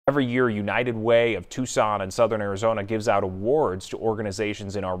Every year, United Way of Tucson and Southern Arizona gives out awards to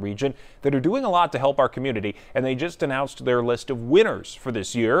organizations in our region that are doing a lot to help our community, and they just announced their list of winners for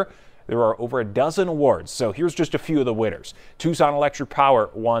this year. There are over a dozen awards, so here's just a few of the winners. Tucson Electric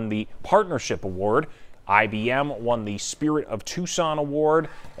Power won the Partnership Award, IBM won the Spirit of Tucson Award,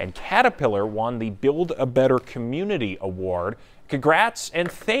 and Caterpillar won the Build a Better Community Award. Congrats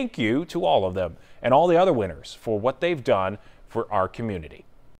and thank you to all of them and all the other winners for what they've done for our community.